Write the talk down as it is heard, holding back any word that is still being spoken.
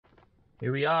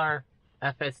Here we are,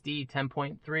 FSD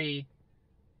 10.3.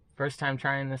 First time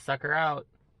trying this sucker out.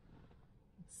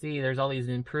 See, there's all these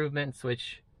improvements,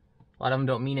 which a lot of them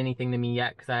don't mean anything to me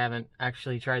yet because I haven't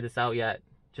actually tried this out yet.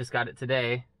 Just got it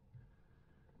today.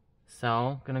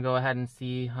 So, gonna go ahead and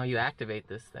see how you activate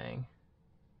this thing.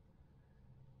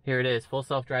 Here it is, full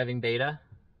self-driving beta.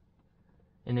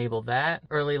 Enable that.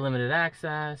 Early limited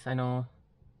access, I know.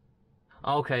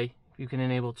 Okay, you can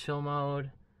enable chill mode.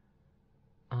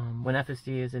 When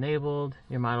FSD is enabled,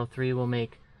 your Model 3 will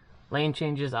make lane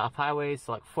changes off highways,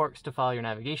 select forks to follow your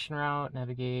navigation route,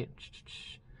 navigate.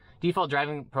 Default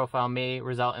driving profile may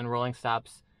result in rolling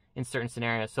stops in certain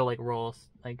scenarios. So like rolls,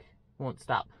 like won't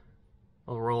stop.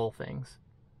 It'll roll things.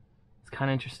 It's kind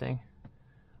of interesting.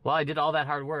 Well, I did all that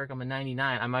hard work. I'm a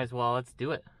 99. I might as well, let's do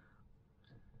it.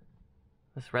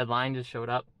 This red line just showed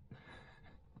up.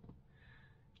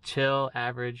 Chill,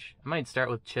 average. I might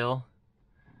start with chill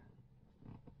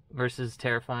versus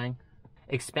terrifying.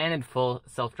 Expanded full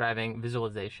self-driving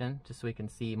visualization, just so we can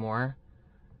see more.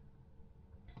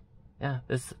 Yeah,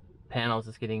 this panel is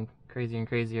just getting crazier and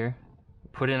crazier.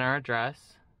 Put in our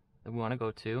address that we want to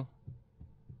go to.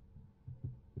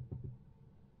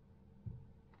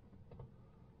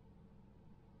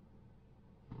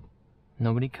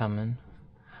 Nobody coming.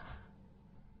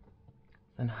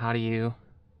 Then how do you...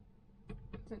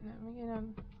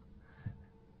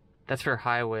 That's for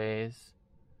highways.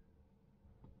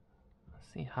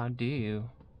 Let's see, how do you...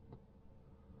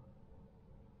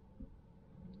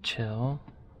 Chill.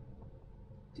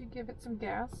 Do you give it some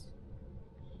gas?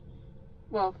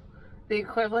 Well, the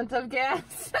equivalent of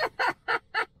gas.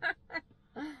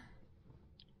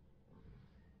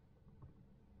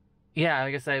 Yeah,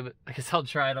 I guess I'll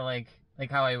try to like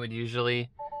how I would usually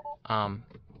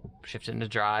shift it into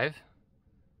drive.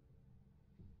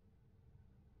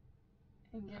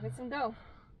 And give it some go.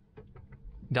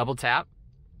 Double tap.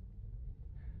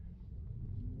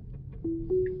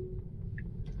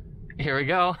 Here we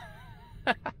go.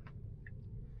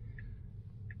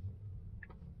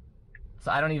 So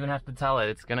I don't even have to tell it,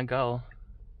 it's gonna go.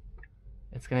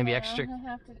 It's gonna be extra.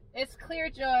 It's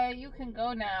clear, Joy. You can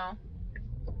go now.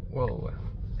 Whoa.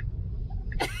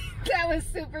 That was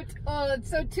super, oh,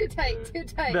 it's so too tight, too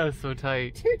tight. That was so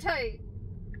tight. Too tight.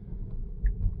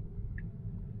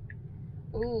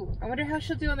 Ooh, I wonder how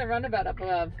she'll do on the roundabout up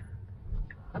above.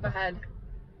 Up ahead.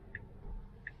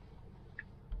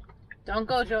 Don't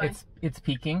go, Joy. It's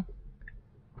peaking.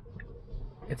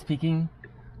 It's peaking.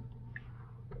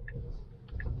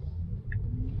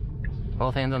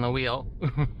 Both hands on the wheel.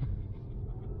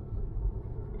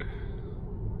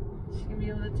 She can be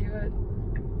able to do it.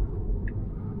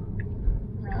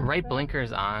 Right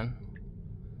blinker's on.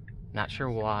 Not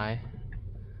sure why.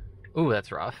 Ooh,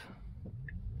 that's rough.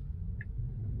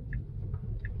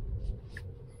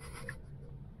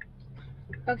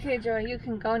 Okay, Joy, you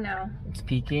can go now. It's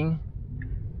peaking.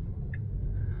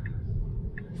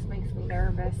 This makes me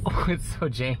nervous. Oh, it's so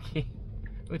janky.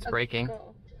 Ooh, it's braking.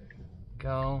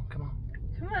 Go. Come on.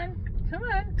 Come on. Come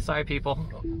on. Sorry, people.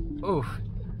 Ooh.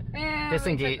 And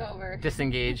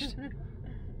Disengaged.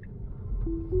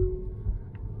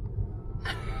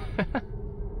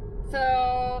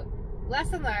 So,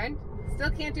 lesson learned.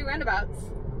 Still can't do roundabouts.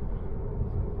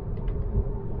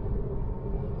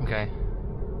 Okay.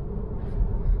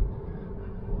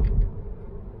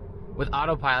 With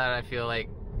autopilot, I feel like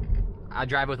I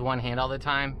drive with one hand all the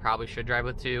time. Probably should drive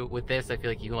with two. With this, I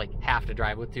feel like you have to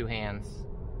drive with two hands.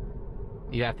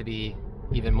 You have to be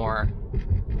even more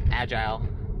agile.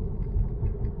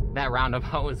 That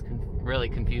roundabout was really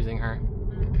confusing her.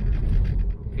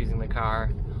 Confusing the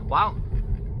car. Wow.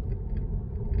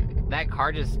 That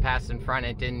car just passed in front.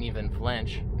 It didn't even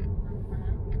flinch.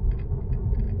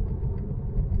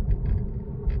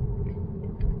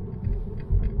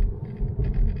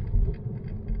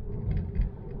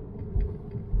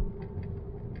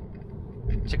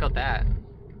 Check out that.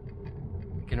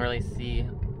 You can really see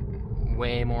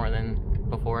way more than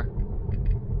before. Are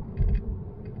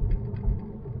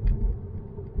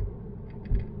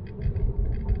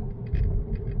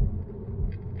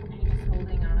you just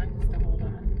holding on? Just to hold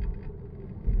on?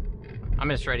 I'm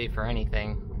just ready for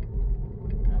anything.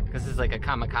 This is like a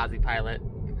kamikaze pilot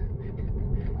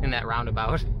in that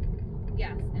roundabout.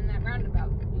 Yes, in that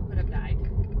roundabout, you could have died.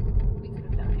 We could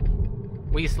have died.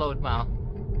 We slowed, well,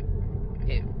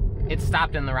 it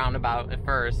stopped in the roundabout at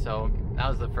first, so that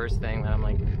was the first thing that I'm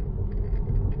like,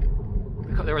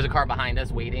 there was a car behind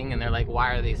us waiting, and they're like,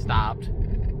 why are they stopped?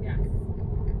 Yes.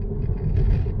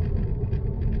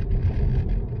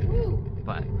 Woo.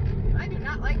 But I do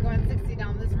not like going 60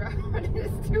 down this road. It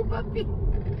is too bumpy.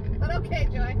 But okay,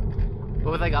 Joy.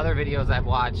 with like other videos I've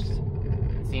watched,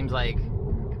 seems like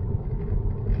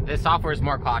this software is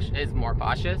more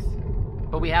cautious,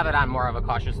 but we have it on more of a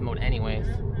cautious mode anyways.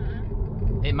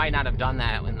 It might not have done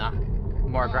that in the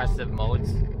more aggressive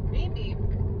modes. Maybe.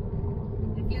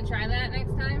 If you try that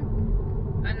next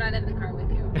time, I'm not in the car with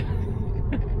you.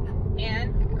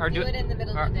 And do it in the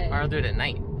middle of the day. Or I'll do it at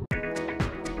night.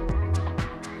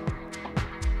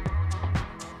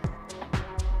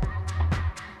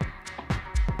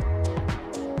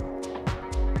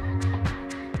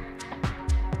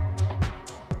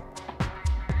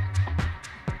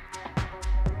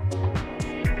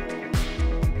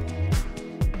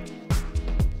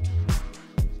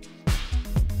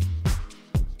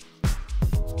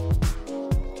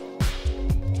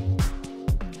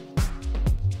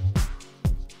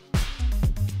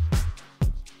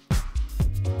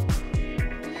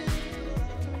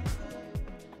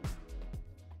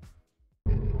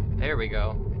 There we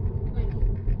go.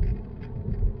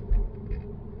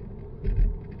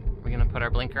 We're gonna put our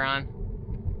blinker on.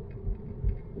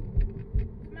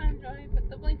 Come on, Joey, put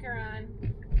the blinker on.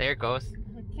 There it goes.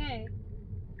 Okay.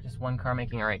 Just one car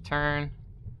making a right turn.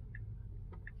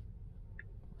 Will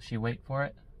she wait for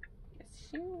it? Yes,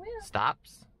 she will.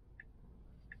 Stops.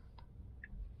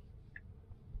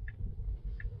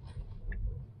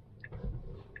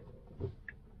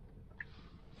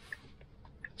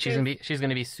 She's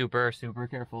gonna be super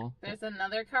careful. There's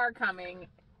another car coming.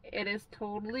 It is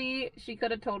totally, she could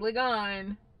have totally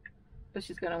gone, but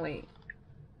she's gonna wait.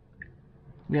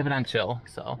 We have it on chill,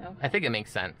 so Okay. I think it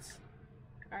makes sense.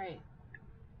 All right.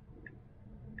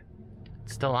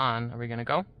 It's still on. Are we gonna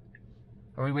go?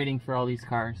 Are we waiting for all these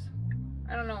cars?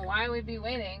 I don't know why we'd be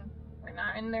waiting. We're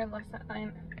not in their left side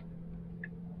line.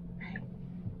 All right.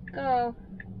 Go.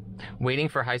 Waiting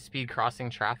for high-speed crossing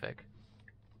traffic.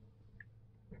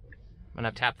 I'm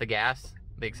gonna tap the gas,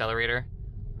 the accelerator,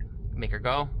 make her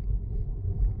go.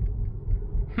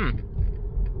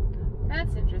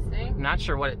 That's interesting. Not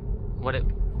sure what it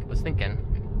was thinking.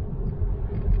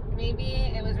 Maybe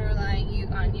it was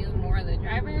relying on you more, the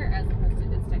driver, as opposed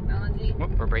to its technology.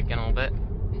 Whoop, we're braking a little bit.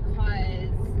 Because what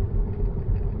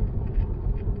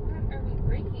are we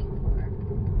braking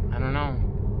for? I don't know.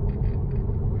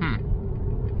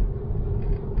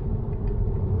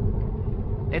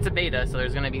 It's a beta, so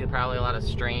there's gonna be probably a lot of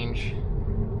strange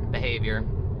behavior.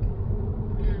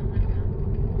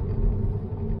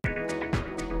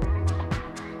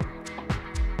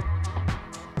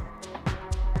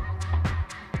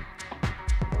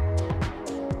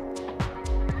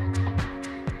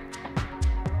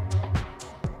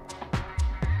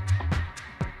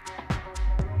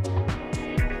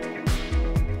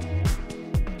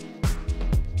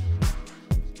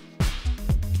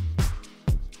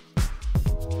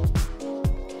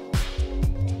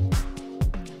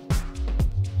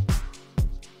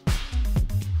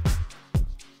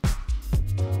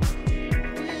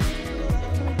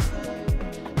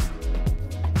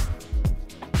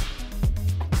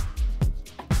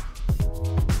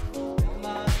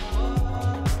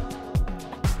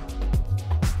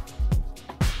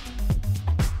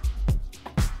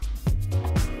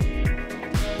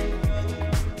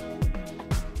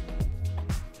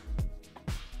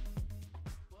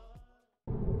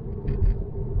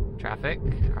 Traffic,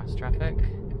 cross traffic.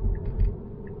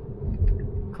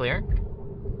 Clear.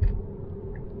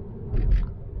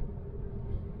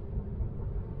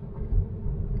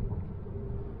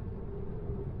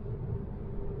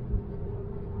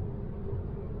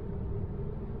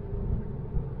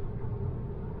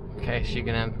 Okay, she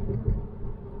gonna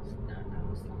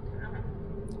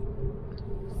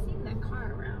See that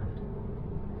car around.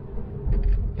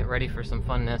 get ready for some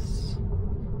funness.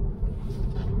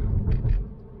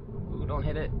 Ooh, don't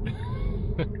hit it.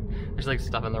 There's like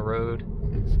stuff on the road.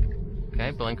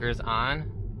 Okay, blinkers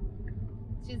on.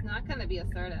 She's not gonna be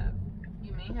assertive.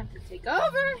 You may have to take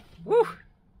over. Woo!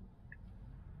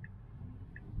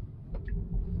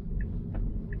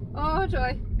 Oh,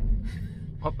 joy.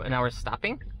 Oh, and now we're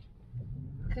stopping?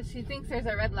 Because she thinks there's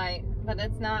a red light, but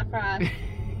it's not for us.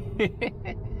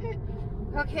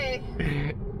 Okay.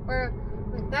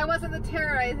 That wasn't the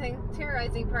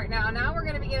terrorizing part now. Now we're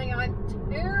gonna be getting on to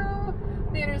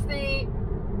the interstate.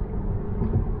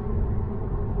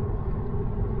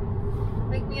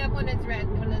 Wake me up when it's red,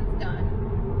 when it's done.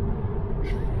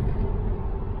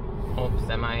 Oh,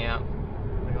 semi up.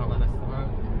 They're gonna let us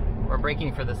on. We're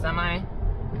braking for the semi.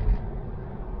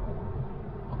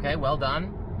 Okay, well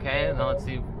done. Okay, now let's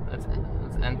see. Let's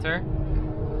enter.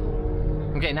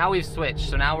 Okay, now we've switched.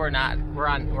 So now we're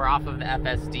off of the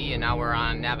FSD and now we're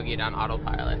on navigate on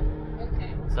autopilot.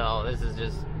 Okay. So this is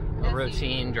just a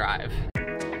routine drive.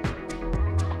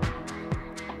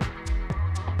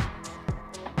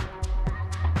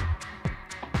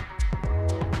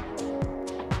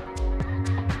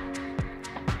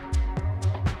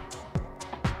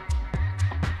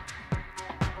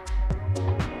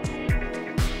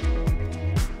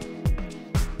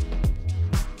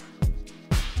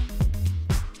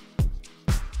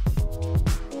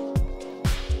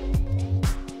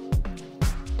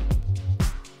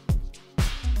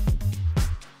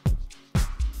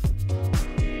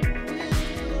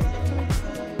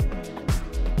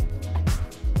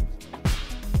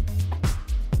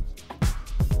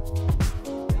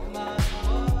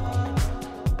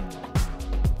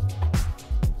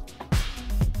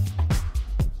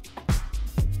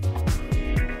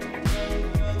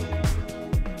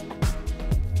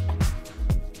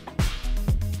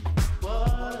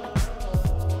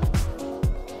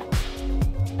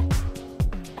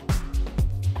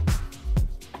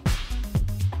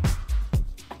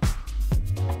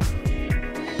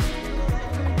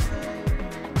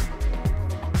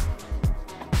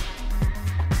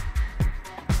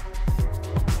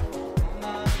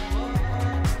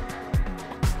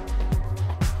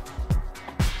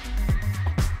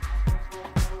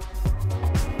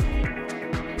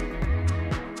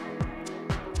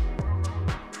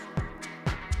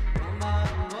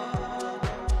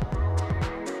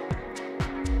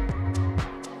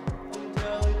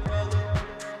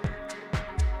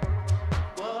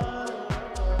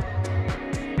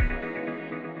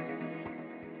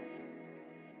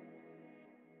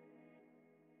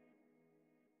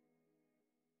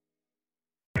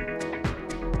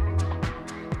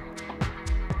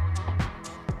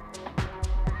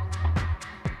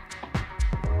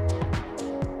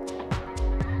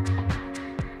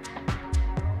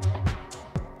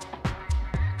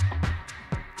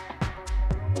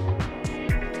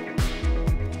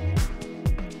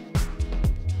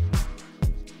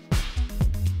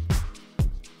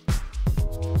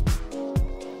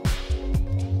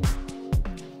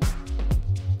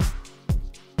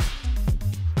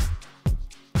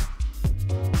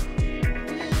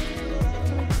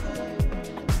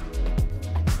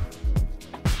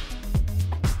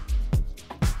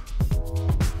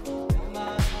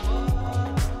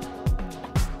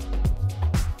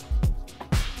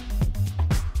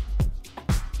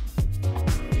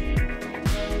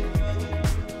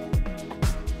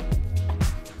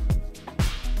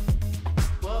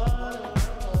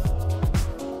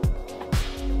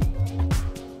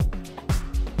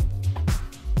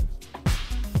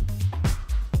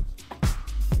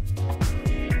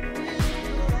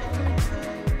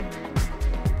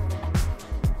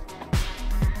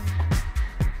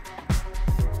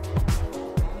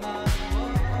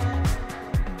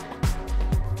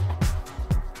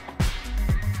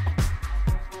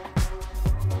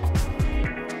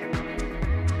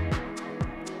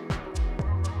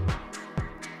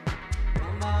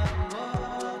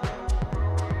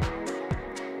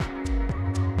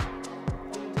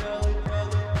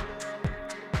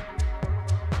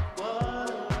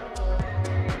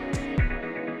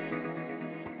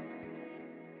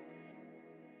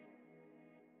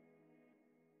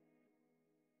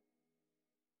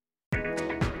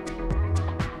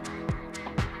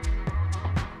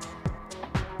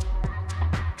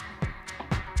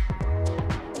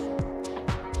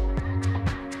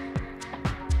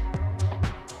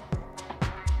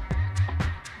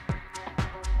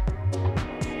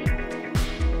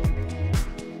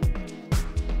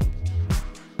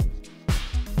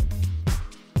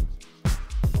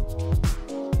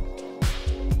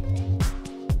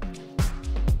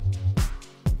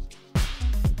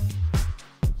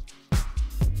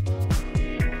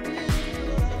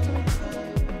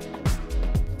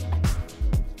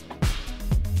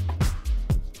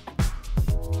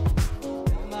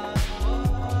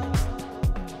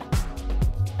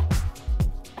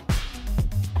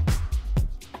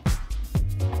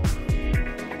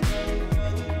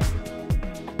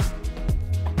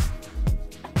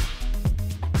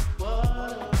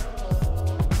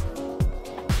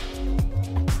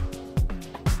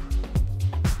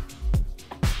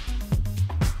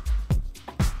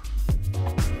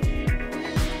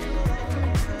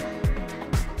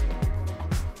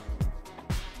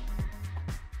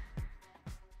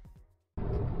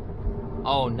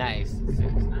 Oh, nice.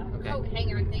 Okay. Coat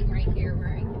hanger thing right here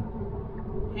where I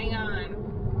can hang on.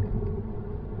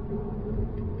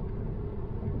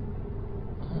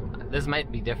 This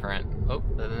might be different. Oh,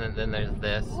 then there's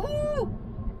this. Ooh!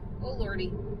 Oh,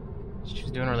 lordy.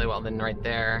 She's doing really well. Then right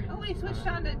there. Oh, we switched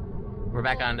on to... We're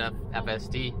back on to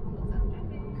FSD.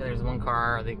 Okay, there's one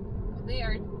car.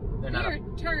 They're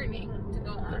turning to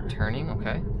go on. They're turning,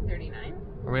 okay. 39.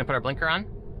 Are we gonna put our blinker on?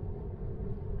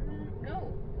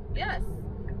 No. Yes.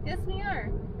 Yes, we are.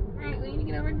 Alright, we need to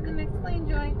get over to the next lane,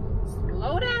 Joy.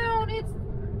 Slow down. It's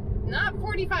not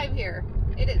 45 here.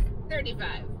 It is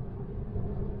 35.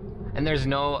 And there's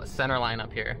no center line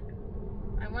up here.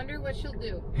 I wonder what she'll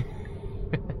do.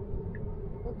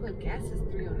 Oh, good. Gas is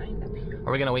 309 up here.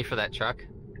 Are we gonna wait for that truck?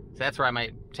 So that's where I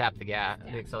might tap the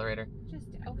the accelerator.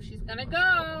 Oh, she's gonna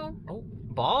go. Oh,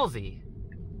 ballsy.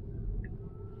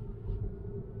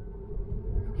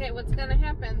 Okay, what's gonna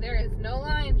happen? There is no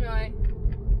line, Joy.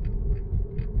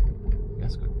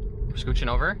 We're scooching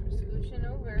over? We're scooching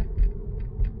over.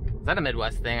 Is that a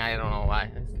Midwest thing? I don't know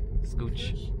why.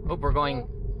 Scooch. Oh, we're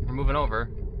moving over.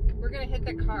 We're gonna hit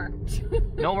the car.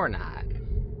 No, we're not.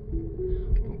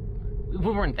 We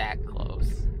weren't that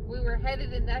close. We were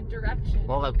headed in that direction.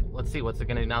 Well, let's see. What's it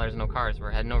gonna do now? There's no cars.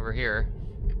 We're heading over here.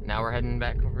 Now we're heading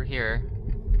back over here.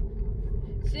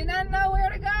 She doesn't know where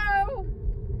to go.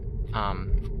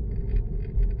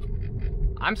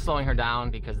 I'm slowing her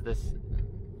down because this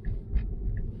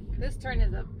turn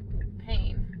is a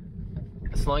pain.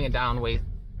 Slowing it down. Wait.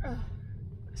 Ugh.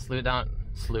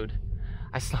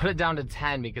 I slowed it down to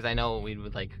 10 because I know we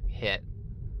would like hit.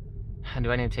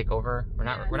 Do I need to take over? We're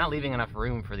not leaving enough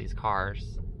room for these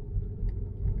cars.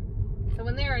 So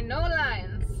when there are no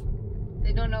lines,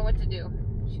 they don't know what to do.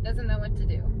 She doesn't know what to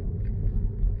do.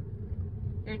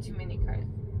 There are too many cars.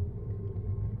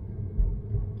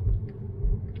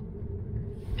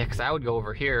 Yeah, because I would go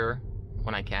over here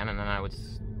when I can, and then I would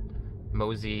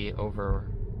mosey over,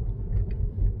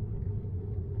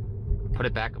 put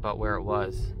it back about where it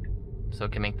was, so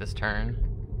it can make this turn.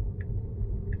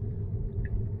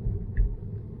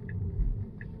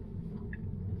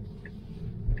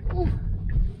 Ooh.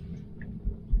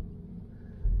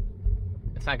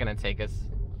 It's not gonna take us.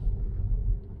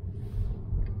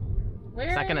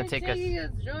 It's not gonna take us,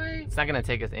 Joy? It's not gonna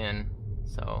take us in,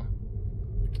 so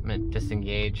I'm gonna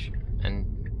disengage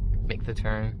and make the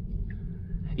turn.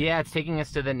 Yeah, it's taking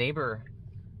us to the neighbor.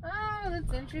 Oh,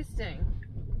 that's interesting.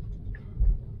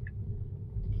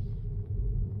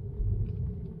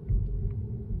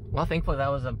 Well, thankfully that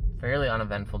was a fairly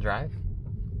uneventful drive.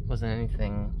 Wasn't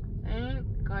anything.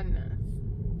 Thank goodness.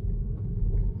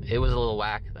 It was a little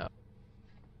whack though.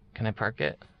 Can I park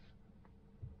it?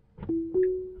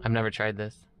 I've never tried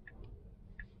this.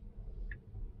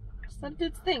 Just let it do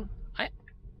its thing.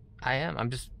 I am. I'm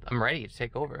ready to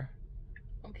take over.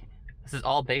 Okay. This is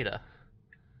all beta.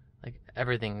 Like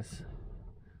everything's.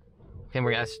 Okay,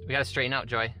 we gotta straighten out,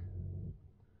 Joy.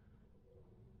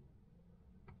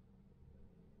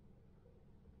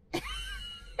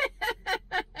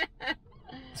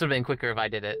 This would have been quicker if I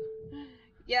did it.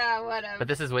 Yeah, whatever. But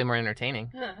this is way more entertaining.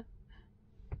 Huh.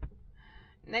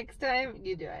 Next time,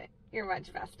 you do it. You're much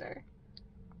faster.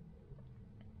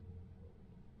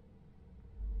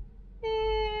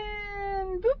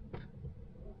 And boop.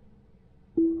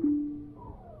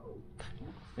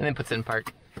 And then puts it in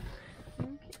park. Okay.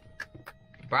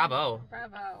 Bravo.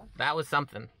 Bravo. That was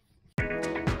something.